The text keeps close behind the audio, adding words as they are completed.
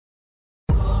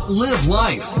Live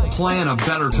life. Plan a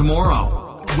better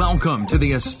tomorrow. Welcome to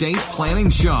the Estate Planning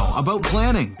Show about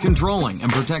planning, controlling, and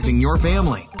protecting your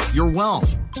family, your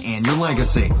wealth, and your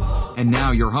legacy. And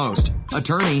now your host,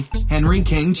 attorney Henry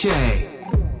King Che.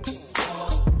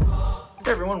 Hey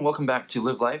everyone, welcome back to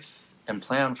Live Life and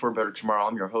Plan for a Better Tomorrow.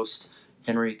 I'm your host,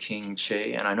 Henry King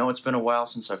Che, and I know it's been a while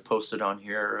since I've posted on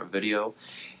here a video,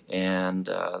 and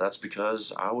that's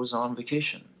because I was on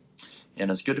vacation.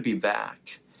 And it's good to be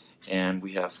back, and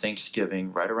we have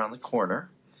Thanksgiving right around the corner,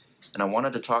 and I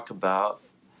wanted to talk about,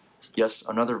 yes,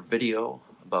 another video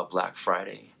about Black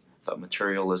Friday, about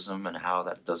materialism and how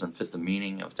that doesn't fit the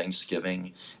meaning of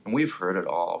Thanksgiving, and we've heard it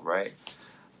all, right?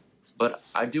 But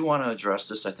I do want to address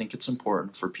this. I think it's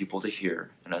important for people to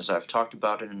hear, and as I've talked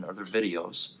about it in other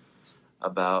videos,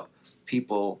 about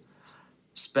people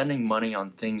spending money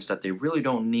on things that they really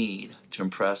don't need to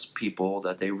impress people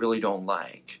that they really don't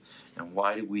like. And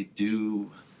why do we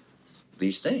do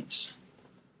these things?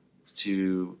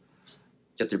 To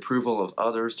get the approval of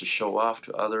others, to show off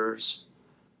to others.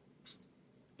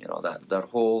 You know, that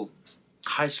whole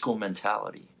high school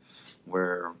mentality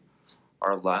where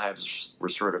our lives were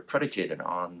sort of predicated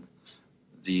on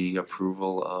the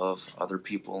approval of other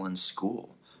people in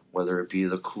school, whether it be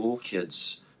the cool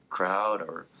kids crowd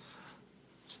or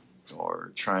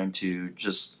trying to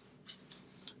just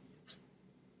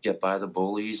get by the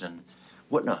bullies and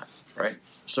whatnot, right?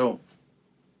 So,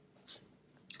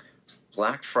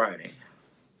 Black Friday,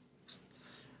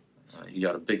 you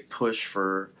got a big push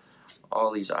for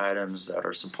all these items that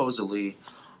are supposedly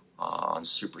on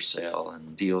super sale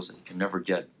and deals that you can never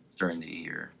get during the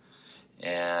year.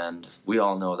 And we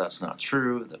all know that's not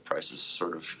true. The prices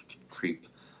sort of creep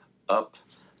up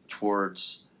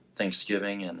towards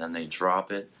Thanksgiving and then they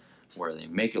drop it where they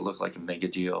make it look like a mega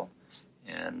deal.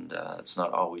 And it's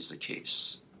not always the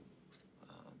case.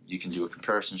 You can do a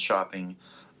comparison shopping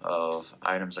of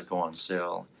items that go on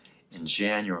sale in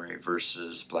January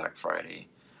versus Black Friday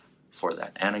for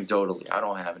that. Anecdotally, I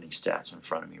don't have any stats in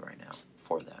front of me right now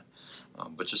for that.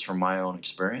 But just from my own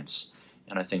experience,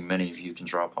 and I think many of you can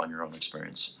draw upon your own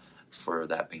experience for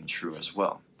that being true as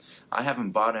well. I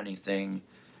haven't bought anything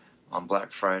on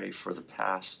Black Friday for the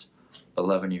past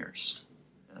 11 years,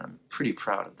 and I'm pretty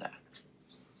proud of that.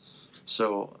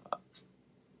 So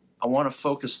I want to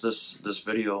focus this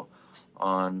video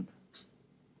on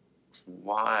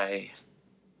why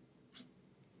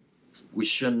we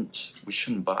shouldn't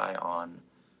buy on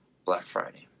Black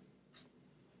Friday.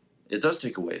 It does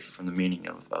take away from the meaning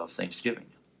of Thanksgiving,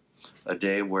 a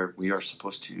day where we are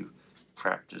supposed to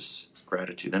practice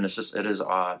gratitude. And it is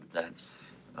odd that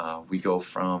we go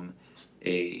from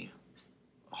a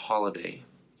holiday.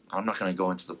 I'm not going to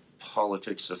go into the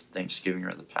politics of Thanksgiving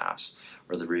or the past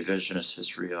or the revisionist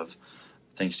history of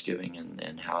Thanksgiving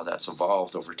and how that's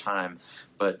evolved over time,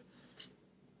 but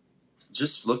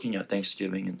just looking at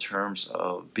Thanksgiving in terms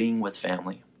of being with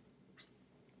family,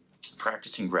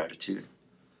 practicing gratitude,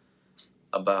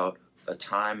 about a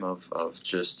time of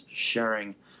just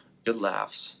sharing good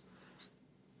laughs,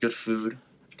 good food,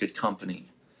 good company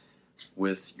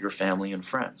with your family and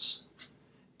friends,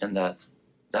 and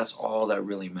that's all that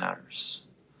really matters.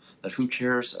 That who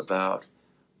cares about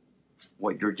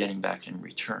what you're getting back in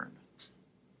return?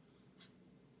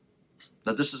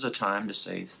 That this is a time to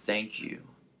say thank you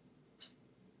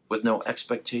with no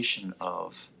expectation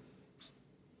of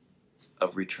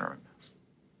return.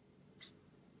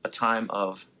 A time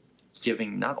of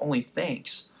giving not only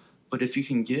thanks, but if you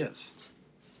can give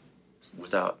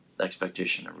without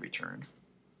expectation of return.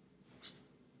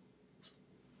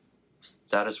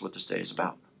 That is what this day is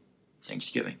about,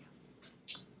 Thanksgiving.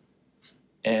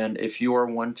 And if you are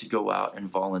one to go out and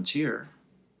volunteer,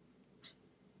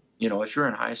 you know, if you're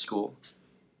in high school,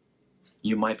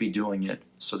 you might be doing it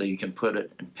so that you can put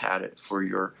it and pad it for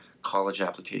your college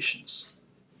applications.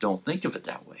 Don't think of it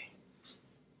that way.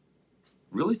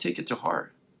 Really take it to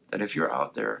heart that if you're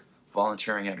out there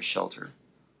volunteering at a shelter,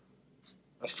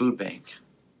 a food bank,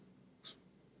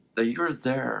 that you're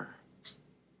there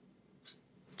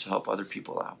to help other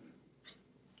people out.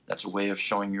 That's a way of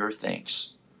showing your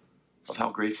thanks, of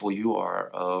how grateful you are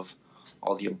of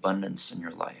all the abundance in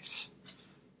your life.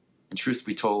 And truth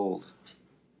be told,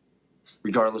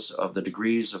 regardless of the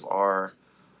degrees of our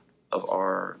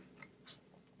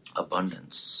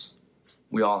abundance,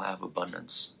 we all have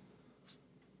abundance.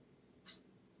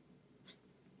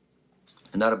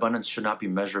 And that abundance should not be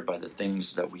measured by the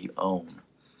things that we own,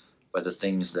 by the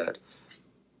things that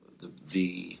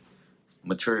the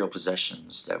material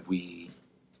possessions that we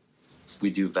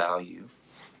do value.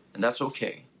 And that's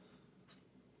okay.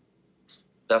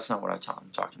 That's not what I'm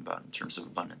talking about in terms of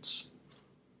abundance.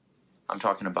 I'm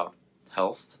talking about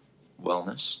health,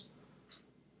 wellness.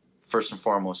 First and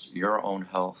foremost, your own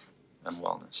health and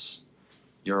wellness.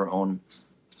 Your own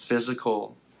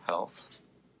physical health,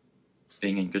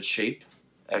 being in good shape,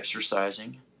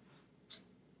 exercising.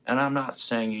 And I'm not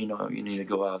saying, you need to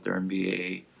go out there and be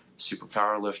a super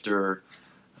power lifter,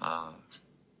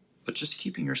 but just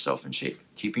keeping yourself in shape,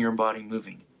 keeping your body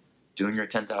moving, doing your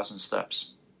 10,000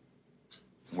 steps,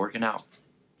 working out,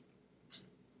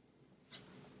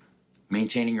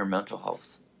 maintaining your mental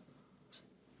health.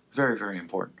 Very, very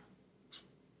important.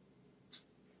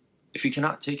 If you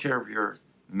cannot take care of your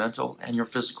mental and your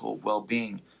physical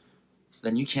well-being,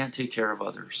 then you can't take care of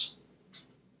others.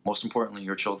 Most importantly,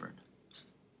 your children.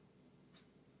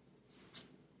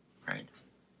 Right?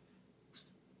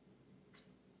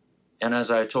 And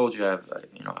as I told you, I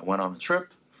went on a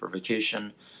trip for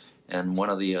vacation, and one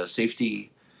of the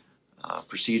safety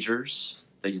procedures,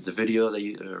 the video,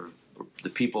 the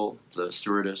people, the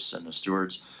stewardess and the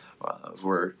stewards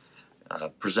were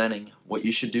presenting what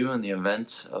you should do in the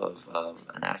event of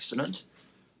an accident.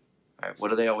 Right? What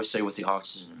do they always say with the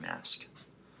oxygen mask?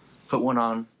 Put one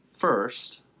on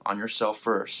yourself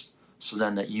first, so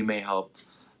then that you may help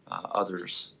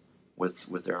others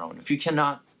with their own. If you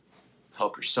cannot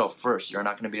help yourself first, you're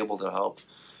not going to be able to help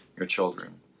your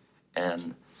children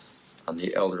and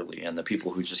the elderly and the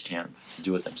people who just can't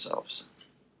do it themselves.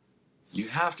 You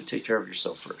have to take care of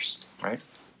yourself first, right?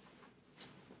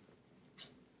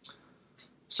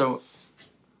 So,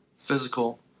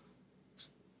 physical,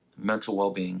 mental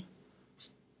well-being,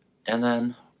 and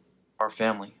then our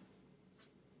family.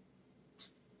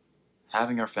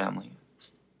 Having our family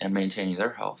and maintaining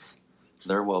their health,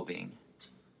 their well-being.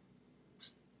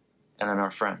 And then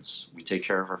our friends. We take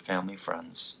care of our family,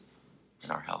 friends,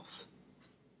 and our health.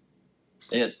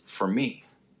 For me,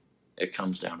 it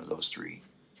comes down to those three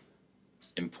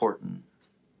important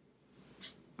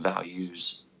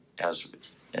values.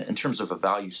 In terms of a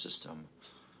value system,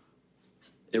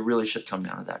 it really should come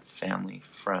down to that: family,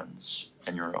 friends,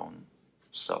 and your own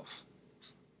self.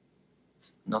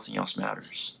 Nothing else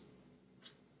matters.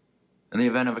 In the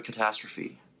event of a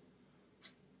catastrophe,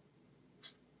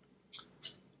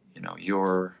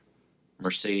 your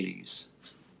Mercedes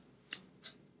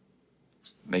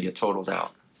may get totaled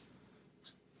out.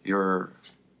 Your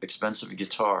expensive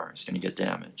guitar is going to get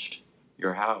damaged.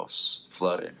 Your house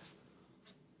flooded.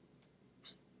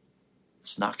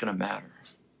 It's not going to matter.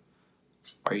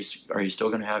 Are you still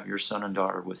going to have your son and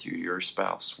daughter with you, your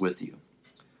spouse with you,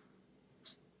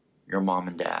 your mom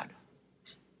and dad,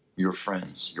 your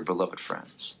friends, your beloved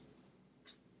friends?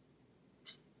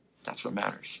 That's what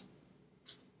matters.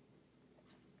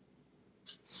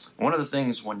 One of the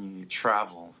things when you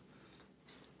travel,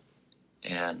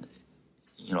 and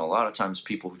a lot of times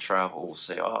people who travel will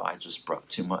say, "Oh, I just brought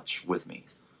too much with me.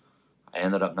 I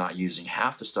ended up not using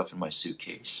half the stuff in my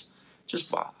suitcase.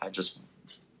 I just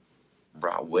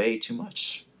brought way too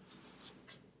much."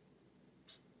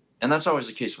 And that's always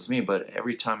the case with me, but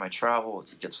every time I travel,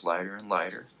 it gets lighter and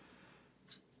lighter.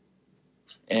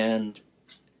 And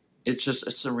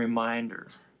it's a reminder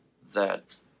that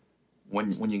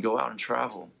when you go out and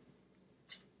travel,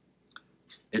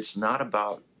 it's not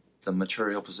about the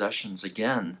material possessions.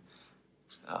 Again,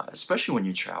 especially when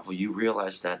you travel, you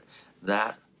realize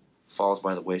that falls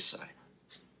by the wayside,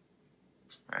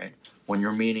 right? When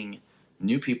you're meeting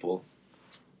new people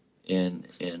in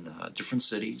different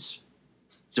cities,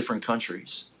 different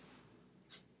countries,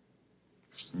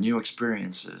 new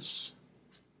experiences,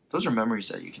 those are memories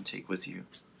that you can take with you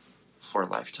for a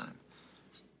lifetime.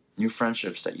 New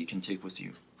friendships that you can take with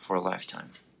you for a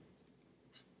lifetime,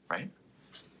 right?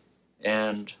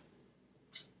 And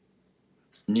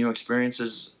new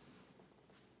experiences,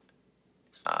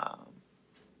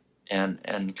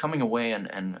 and coming away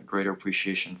and greater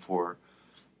appreciation for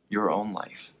your own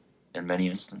life in many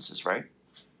instances, right?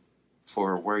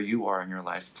 For where you are in your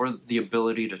life, for the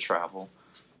ability to travel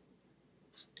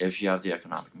if you have the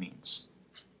economic means.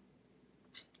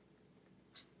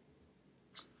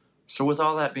 So with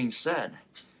all that being said,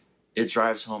 it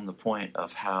drives home the point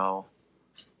of how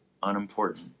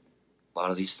unimportant a lot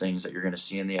of these things that you're going to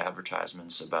see in the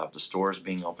advertisements about the stores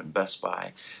being open, Best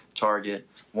Buy, Target,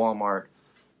 Walmart,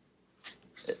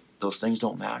 those things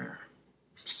don't matter.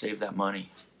 Save that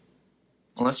money.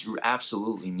 Unless you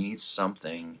absolutely need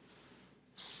something,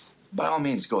 by all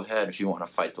means, go ahead if you want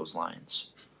to fight those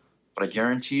lines. But I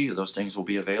guarantee you those things will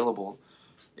be available,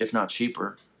 if not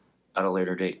cheaper, at a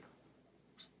later date.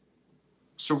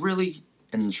 So really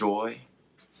enjoy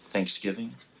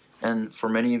Thanksgiving. And for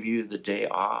many of you, the day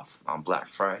off on Black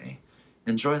Friday,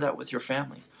 enjoy that with your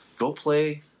family. Go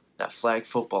play that flag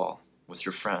football with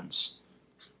your friends.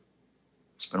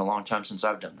 It's been a long time since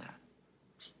I've done that.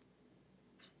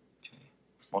 Okay.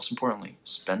 Most importantly,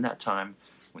 spend that time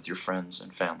with your friends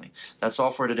and family. That's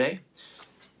all for today.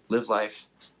 Live life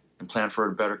and plan for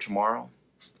a better tomorrow.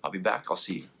 I'll be back. I'll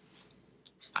see you.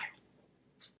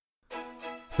 Bye.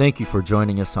 Thank you for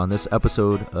joining us on this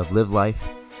episode of Live Life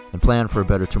and Plan for a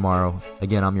Better Tomorrow.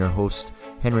 Again, I'm your host,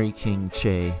 Henry King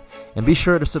Che. And be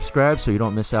sure to subscribe so you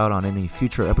don't miss out on any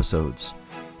future episodes.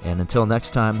 And until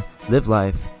next time, live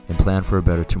life and plan for a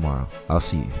better tomorrow. I'll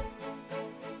see you.